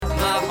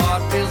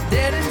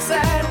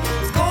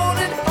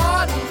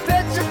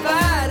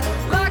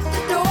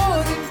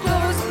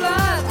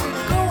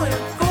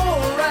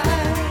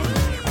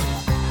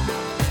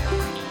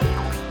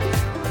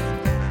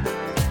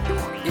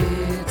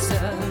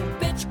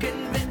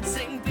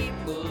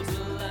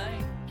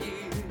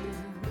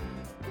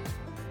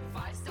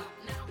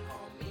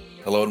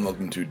Hello and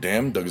welcome to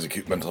Damn Doug's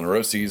Acute Mental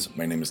Neuroses.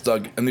 My name is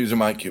Doug, and these are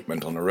my acute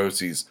mental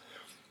neuroses.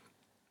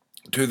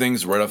 Two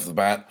things right off the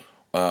bat.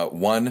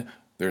 One,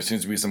 there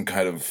seems to be some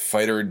kind of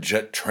fighter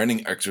jet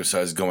training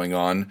exercise going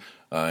on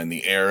in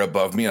the air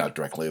above me, not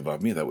directly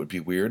above me, that would be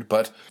weird.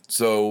 But,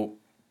 so,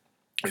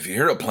 if you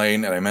hear a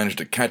plane and I manage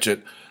to catch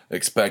it,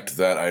 expect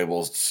that I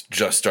will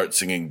just start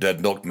singing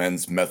Dead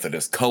Milkmen's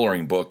Methodist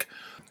Coloring Book,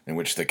 in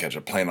which they catch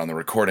a plane on the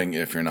recording.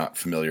 If you're not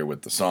familiar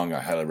with the song,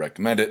 I highly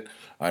recommend it.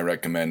 I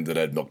recommend the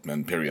Dead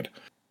Milkmen, period.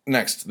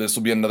 Next, this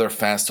will be another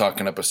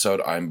fast-talking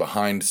episode. I'm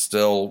behind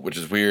still, which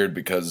is weird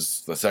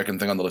because the second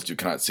thing on the list you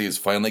cannot see is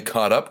finally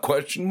caught up, ?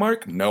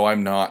 No,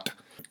 I'm not.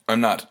 I'm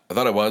not. I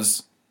thought I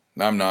was.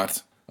 No, I'm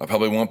not. I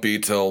probably won't be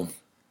till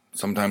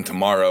sometime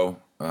tomorrow,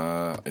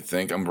 I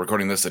think. I'm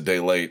recording this a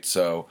day late,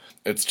 so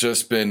it's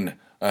just been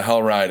a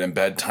hell ride and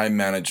bad time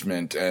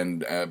management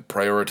and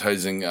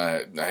prioritizing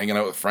hanging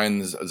out with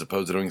friends as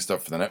opposed to doing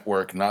stuff for the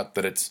network. Not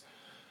that it's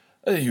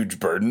a huge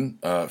burden,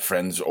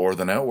 friends or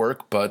the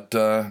network, but,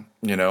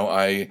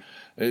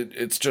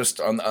 it's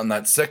just on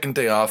that second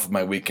day off of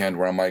my weekend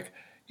where I'm like,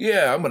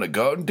 yeah, I'm going to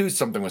go out and do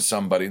something with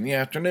somebody in the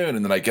afternoon,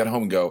 and then I get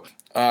home and go,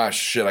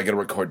 shit, I got to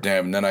record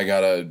Damn, and then I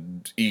got to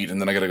eat, and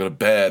then I got to go to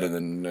bed, and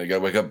then I got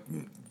to wake up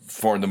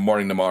 4 in the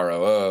morning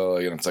tomorrow,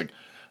 it's like,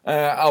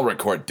 I'll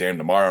record Damn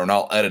tomorrow, and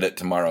I'll edit it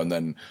tomorrow, and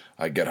then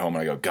I get home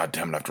and I go, God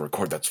damn it, I have to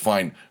record, that's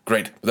fine,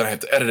 great, but then I have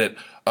to edit it,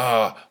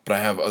 but I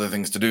have other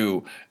things to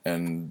do,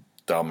 and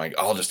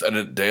I'll just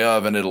edit it day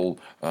of, and it'll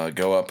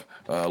go up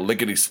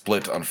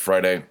lickety-split on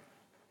Friday,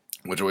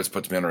 which always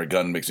puts me under a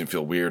gun, makes me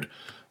feel weird,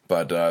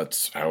 but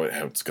it's how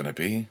it's going to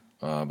be,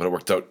 but it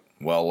worked out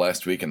well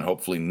last week, and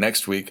hopefully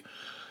next week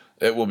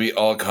it will be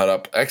all caught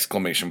up, !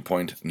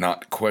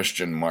 Not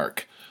question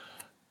mark.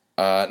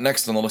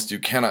 Next on the list you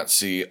cannot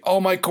see,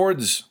 all my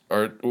cords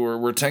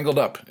were tangled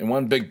up in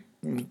one big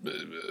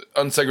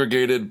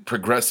unsegregated,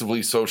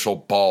 progressively social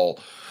ball.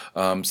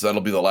 So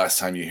that'll be the last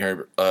time you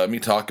hear me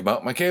talk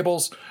about my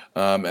cables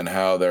and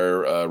how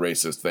they're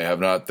racist. They have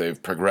not.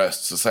 They've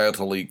progressed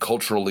societally,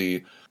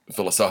 culturally,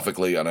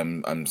 philosophically,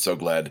 and I'm so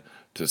glad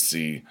to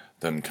see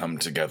them come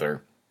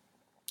together.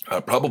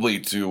 Probably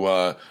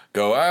to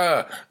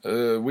go,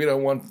 we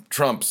don't want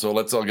Trump, so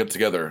let's all get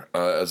together,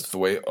 as the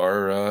way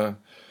our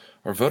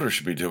voters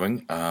should be doing.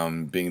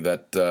 Being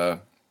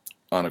that,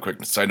 on a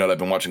quick side note, I've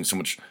been watching so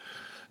much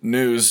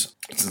news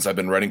since I've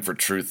been writing for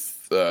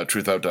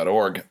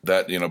truthout.org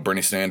that,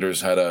 Bernie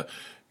Sanders had a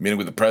meeting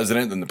with the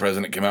president, then the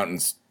president came out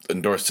and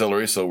endorsed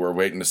Hillary, so we're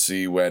waiting to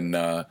see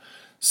when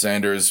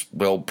Sanders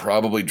will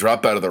probably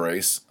drop out of the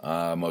race.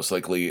 Most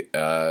likely,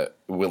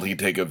 will he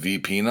take a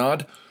VP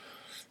nod?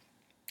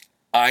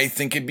 I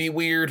think it'd be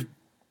weird,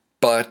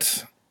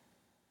 but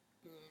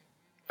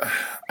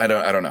I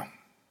don't know.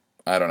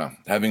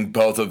 Having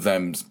both of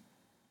them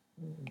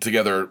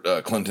together,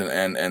 Clinton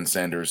and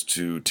Sanders,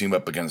 to team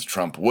up against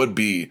Trump would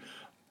be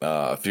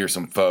a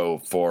fearsome foe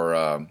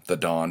for the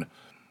Don,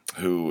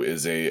 who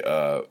is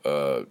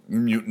a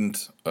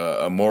mutant,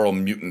 a moral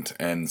mutant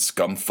and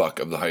scumfuck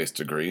of the highest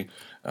degree,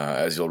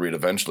 as you'll read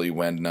eventually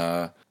when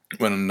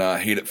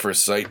Hate at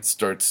First Sight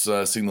starts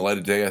seeing the light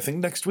of day. I think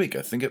next week.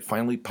 I think it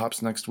finally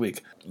pops next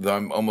week.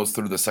 I'm almost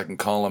through the second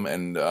column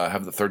and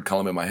have the third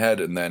column in my head,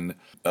 and then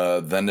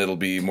it'll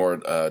be more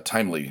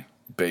timely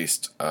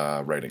based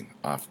writing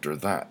after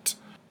that.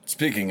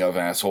 Speaking of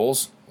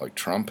assholes, like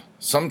Trump,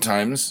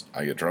 sometimes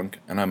I get drunk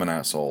and I'm an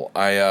asshole.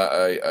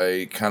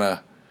 I kind of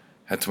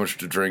had too much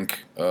to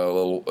drink not a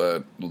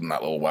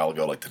little while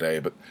ago like today,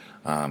 but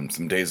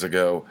some days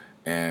ago,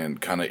 and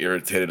kind of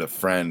irritated a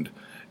friend.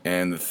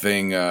 And the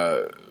thing,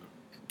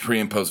 pre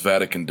and post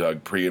Vatican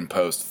Doug, pre and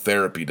post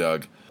therapy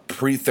Doug.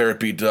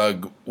 Pre-therapy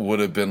Doug would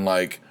have been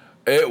like,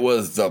 it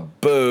was the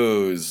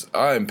booze.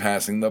 I'm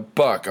passing the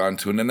buck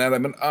onto an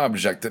inanimate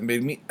object that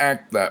made me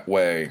act that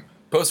way.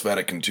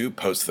 Post-Vatican II,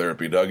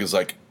 post-therapy Doug is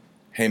like,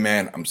 hey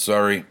man, I'm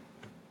sorry.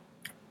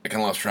 I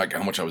kind of lost track of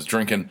how much I was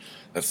drinking.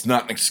 That's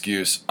not an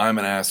excuse. I'm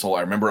an asshole.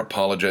 I remember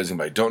apologizing,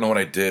 but I don't know what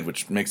I did,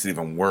 which makes it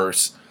even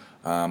worse.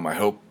 I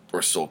hope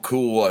we're still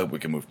cool. I hope we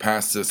can move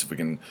past this. If we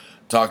can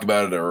talk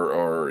about it,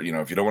 or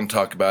if you don't want to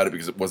talk about it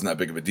because it wasn't that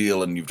big of a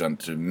deal and you've done it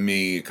to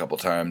me a couple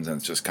times and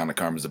it's just kind of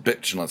karma's a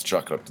bitch and let's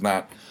chalk it up to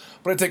that.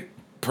 But I take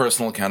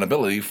personal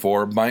accountability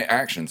for my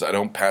actions. I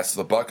don't pass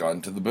the buck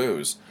on to the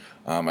booze.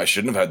 I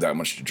shouldn't have had that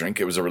much to drink.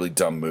 It was a really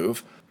dumb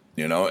move.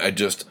 I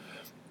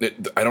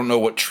don't know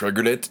what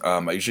triggered it. I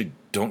usually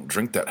don't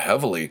drink that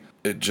heavily.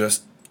 It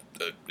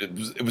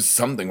was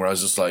something where I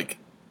was just like,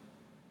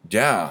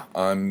 yeah,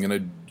 I'm going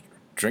to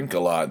drink a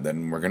lot,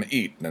 then we're going to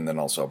eat, and then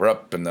I'll sober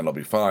up, and then I'll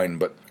be fine.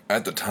 But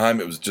at the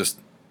time, it was just,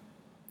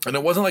 and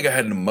it wasn't like I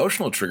had an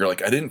emotional trigger.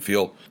 Like, I didn't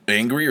feel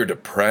angry or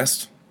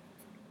depressed.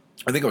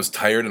 I think I was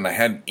tired, and I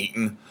hadn't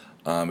eaten.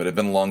 It had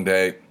been a long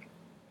day.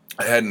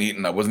 I hadn't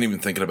eaten. I wasn't even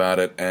thinking about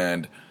it,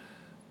 and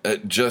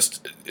it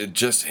just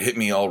hit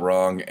me all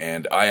wrong,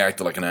 and I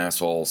acted like an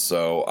asshole.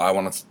 So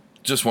I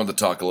just wanted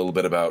to talk a little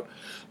bit about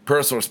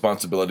personal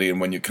responsibility, and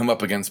when you come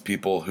up against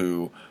people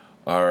who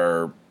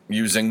are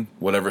using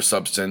whatever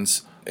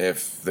substance,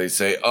 if they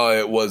say, oh,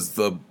 it was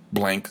the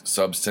blank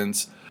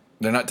substance,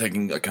 they're not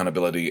taking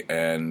accountability,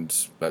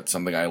 and that's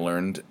something I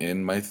learned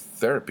in my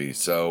therapy.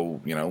 So,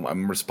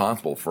 I'm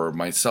responsible for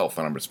myself,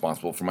 and I'm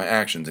responsible for my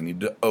actions. I need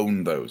to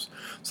own those.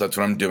 So that's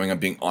what I'm doing. I'm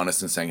being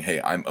honest and saying,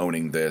 hey, I'm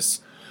owning this.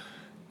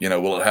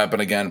 Will it happen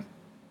again?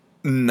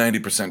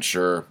 90%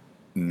 sure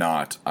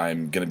not.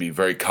 I'm going to be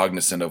very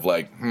cognizant of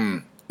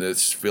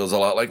this feels a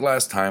lot like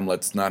last time.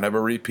 Let's not have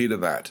a repeat of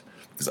that.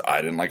 Because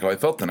I didn't like how I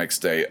felt the next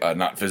day,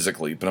 not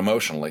physically, but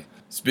emotionally.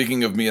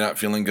 Speaking of me not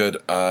feeling good,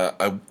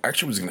 I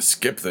actually was going to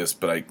skip this,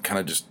 but I kind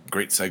of just,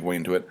 great segue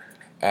into it.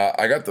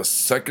 I got the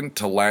second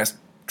to last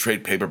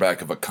trade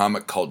paperback of a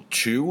comic called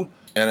Chew.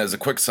 And as a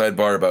quick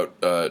sidebar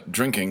about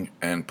drinking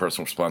and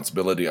personal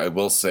responsibility, I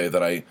will say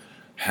that I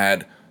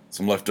had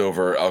some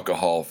leftover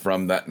alcohol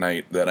from that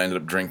night that I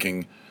ended up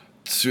drinking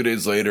 2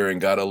 days later and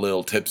got a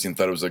little tipsy and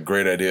thought it was a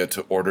great idea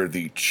to order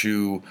the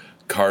Chew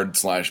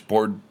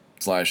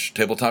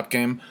card/board/tabletop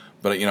game.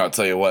 But, I'll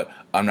tell you what,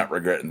 I'm not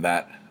regretting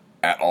that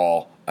at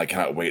all. I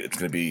cannot wait. It's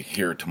going to be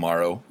here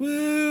tomorrow.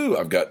 Woo!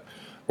 I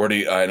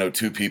know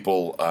 2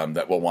 people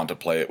that will want to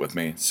play it with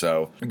me.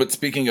 But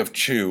speaking of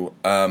Chew,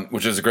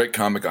 which is a great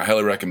comic, I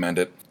highly recommend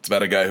it. It's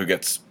about a guy who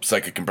gets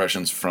psychic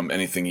impressions from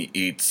anything he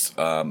eats.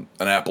 An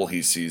apple,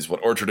 he sees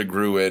what orchard it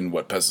grew in,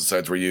 what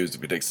pesticides were used.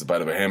 If he takes a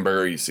bite of a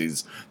hamburger, he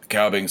sees the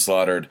cow being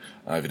slaughtered.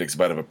 If he takes a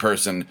bite of a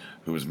person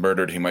who was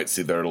murdered, he might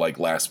see their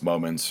last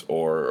moments,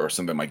 or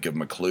something might give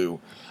him a clue.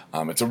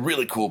 It's a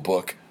really cool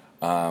book.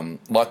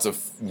 Lots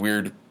of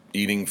weird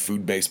eating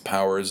food-based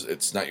powers.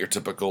 It's not your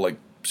typical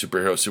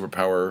superhero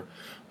superpower.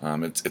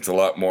 It's a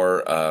lot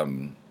more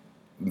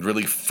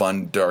really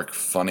fun, dark,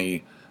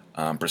 funny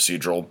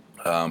procedural,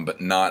 but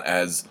not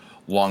as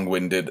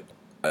long-winded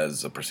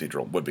as a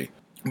procedural would be.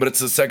 But it's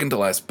the second to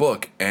last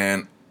book,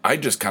 and I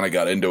just kind of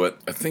got into it,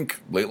 I think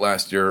late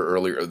last year or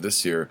earlier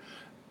this year,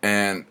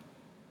 and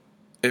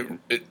I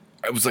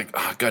was like,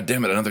 oh, God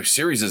damn it, another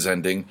series is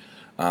ending.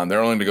 They're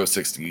only going to go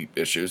 60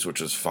 issues,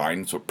 which is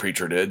fine. It's what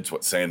Preacher did. It's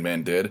what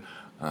Sandman did.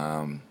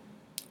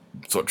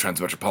 It's what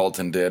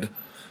Transmetropolitan did.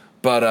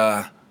 But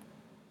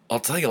I'll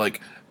tell you,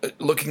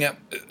 looking at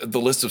the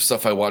list of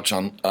stuff I watch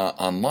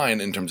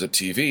online in terms of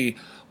TV,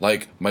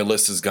 my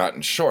list has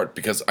gotten short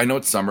because I know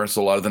it's summer,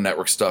 so a lot of the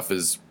network stuff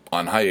is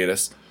on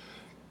hiatus.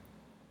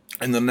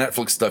 And the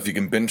Netflix stuff you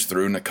can binge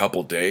through in a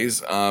couple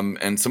days.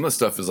 And some of the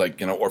stuff is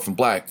Orphan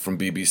Black from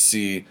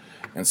BBC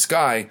and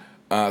Sky.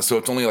 So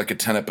it's only a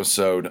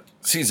 10-episode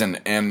season.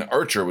 And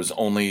Archer was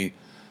only,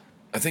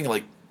 I think,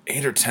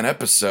 8 or 10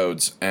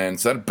 episodes. And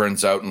so that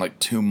burns out in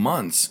 2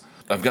 months.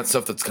 I've got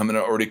stuff that's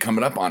already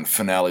coming up on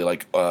finale,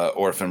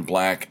 Orphan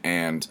Black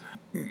and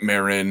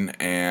Marin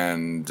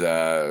and,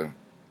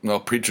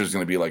 Preacher's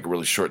going to be a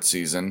really short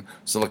season.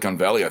 Silicon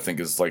Valley, I think,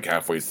 is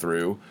halfway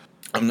through.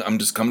 I'm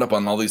just coming up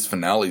on all these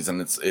finales,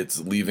 and it's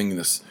leaving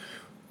this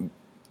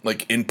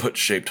input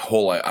shaped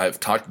hole.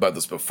 I've talked about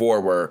this before,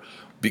 where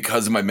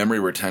because of my memory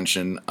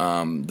retention,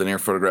 the near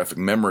photographic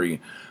memory,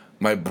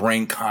 my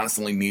brain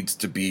constantly needs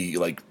to be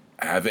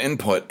have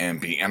input and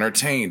be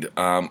entertained,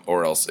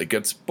 or else it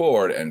gets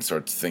bored and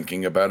starts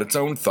thinking about its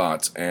own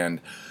thoughts,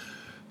 and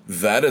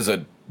that is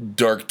a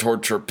dark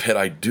torture pit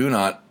I do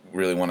not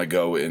really want to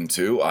go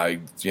into.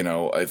 I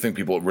think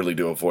people really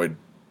do avoid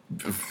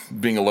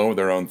being alone with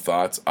their own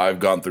thoughts. I've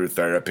gone through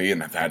therapy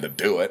and have had to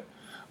do it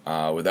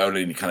without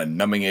any kind of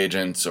numbing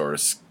agents or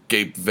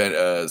escape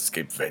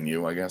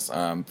venue, I guess,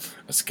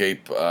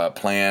 escape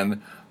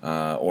plan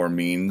or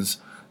means.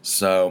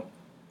 So,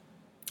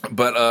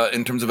 but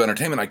in terms of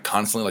entertainment, I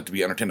constantly like to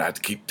be entertained. I have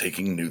to keep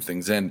taking new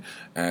things in,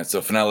 and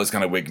so finales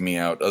kind of wig me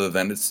out. Other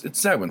than it's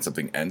sad when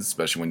something ends,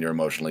 especially when you're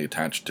emotionally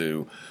attached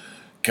to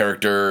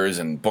characters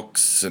and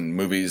books and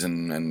movies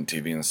and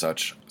TV and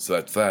such. So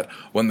that's that.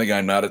 One thing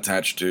I'm not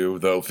attached to,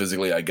 though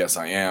physically I guess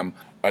I am,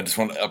 I just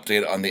want to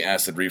update on the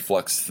acid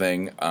reflux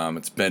thing.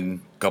 It's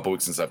been a couple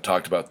weeks since I've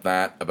talked about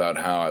that, about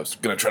how I was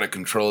going to try to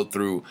control it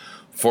through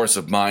force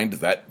of mind.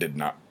 That did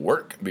not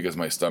work because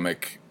my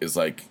stomach is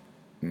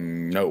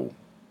no,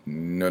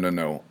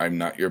 I'm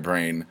not your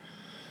brain.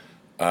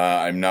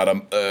 I'm not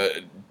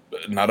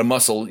a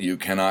muscle. You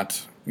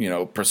cannot,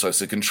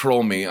 precisely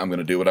control me. I'm going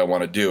to do what I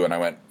want to do. And I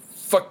went,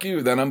 fuck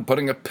you, then I'm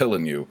putting a pill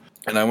in you.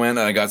 And I went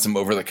and I got some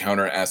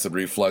over-the-counter acid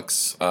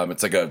reflux.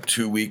 It's a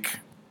 2-week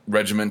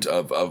regimen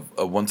of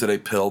a once-a-day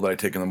pill that I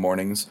take in the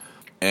mornings.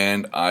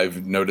 And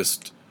I've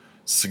noticed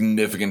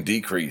significant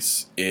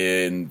decrease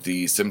in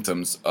the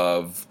symptoms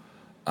of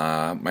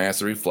my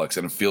acid reflux,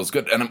 and it feels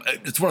good. And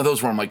it's one of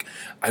those where I'm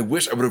I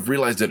wish I would have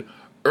realized it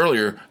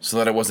earlier so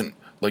that I wasn't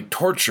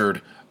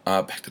tortured,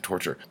 back to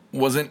torture,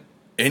 wasn't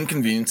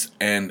inconvenienced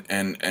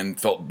and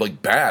felt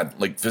bad,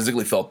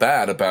 physically felt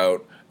bad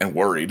about, and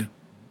worried,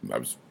 I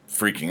was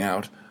freaking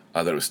out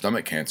that it was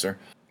stomach cancer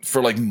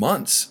for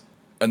months.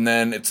 And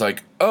then it's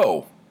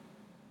oh,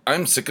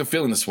 I'm sick of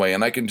feeling this way,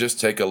 and I can just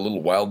take a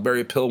little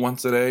wildberry pill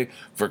once a day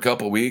for a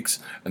couple weeks,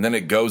 and then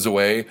it goes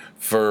away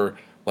for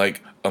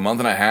a month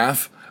and a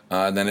half.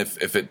 And then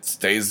if it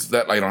stays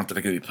that, I don't have to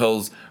take any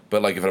pills,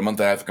 but if in a month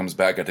and a half it comes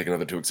back, I take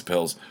another 2 weeks of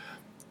pills.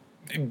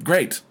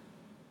 Great.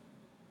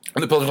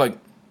 And the pills are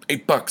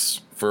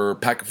 $8 for a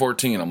pack of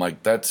 14. I'm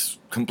like, that's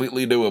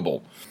completely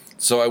doable.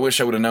 So I wish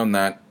I would have known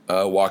that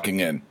walking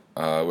in.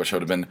 I wish I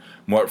would have been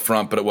more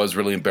upfront, but it was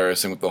really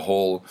embarrassing with the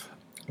whole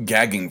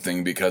gagging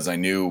thing because I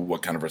knew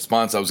what kind of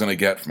response I was going to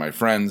get from my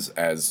friends,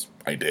 as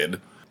I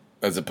did,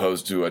 as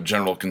opposed to a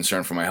general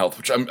concern for my health,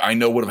 which I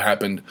know would have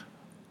happened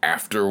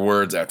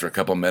afterwards, after a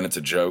couple minutes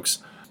of jokes.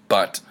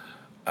 But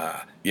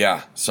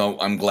yeah, so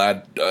I'm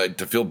glad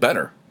to feel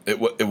better. It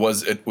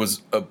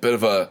was a bit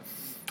of a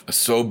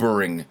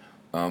sobering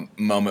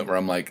moment where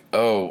I'm like,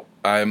 oh,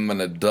 I'm an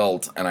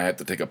adult and I have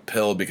to take a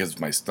pill because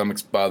my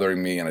stomach's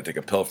bothering me, and I take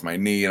a pill for my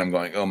knee, and I'm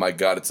going, oh my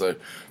God, it's a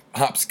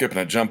hop, skip, and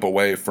a jump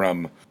away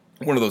from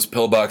one of those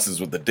pill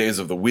boxes with the days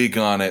of the week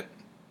on it.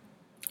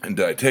 And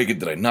did I take it?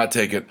 Did I not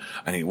take it?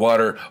 I need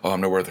water. Oh,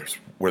 I'm nowhere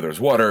where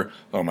there's water.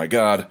 Oh my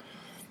God.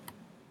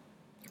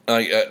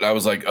 I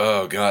was like,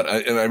 oh God.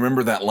 And I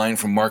remember that line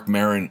from Mark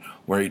Maron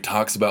where he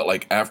talks about,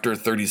 like, after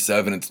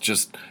 37, it's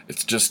just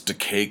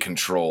decay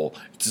control.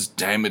 It's just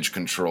damage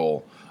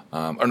control.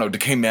 Or no,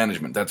 decay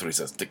management. That's what he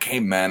says. Decay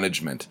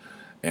management.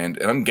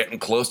 And I'm getting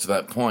close to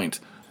that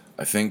point.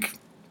 I think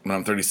when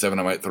I'm 37,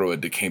 I might throw a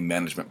decay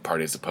management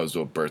party as opposed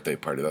to a birthday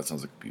party. That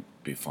sounds like it'd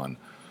be fun.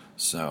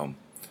 So,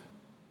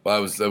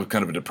 well, that was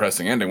kind of a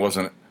depressing ending,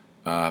 wasn't it?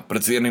 But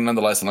it's the ending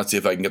nonetheless, and let's see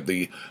if I can get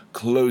the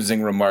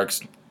closing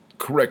remarks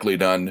correctly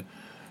done.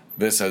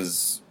 This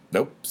has...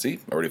 Nope, see?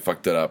 Already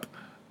fucked it up.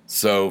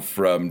 So,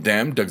 from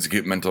Damn, Doug's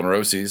Acute Mental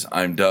Neuroses,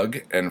 I'm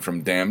Doug, and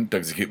from Damn,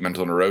 Doug's Acute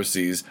Mental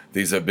Neuroses,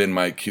 these have been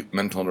my acute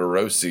mental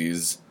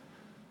neuroses.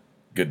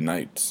 Good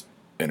night,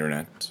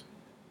 Internet.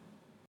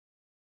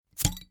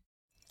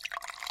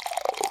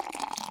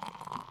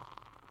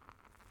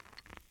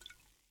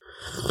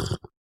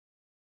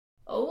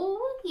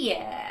 Oh,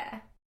 yeah.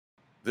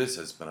 This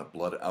has been a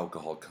Blood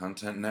Alcohol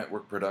Content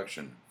Network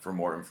production. For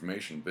more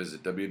information,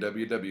 visit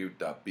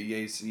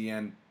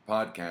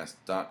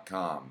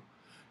www.bacnpodcast.com.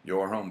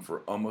 Your home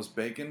for Almost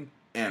Bacon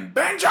and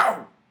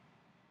Banjo!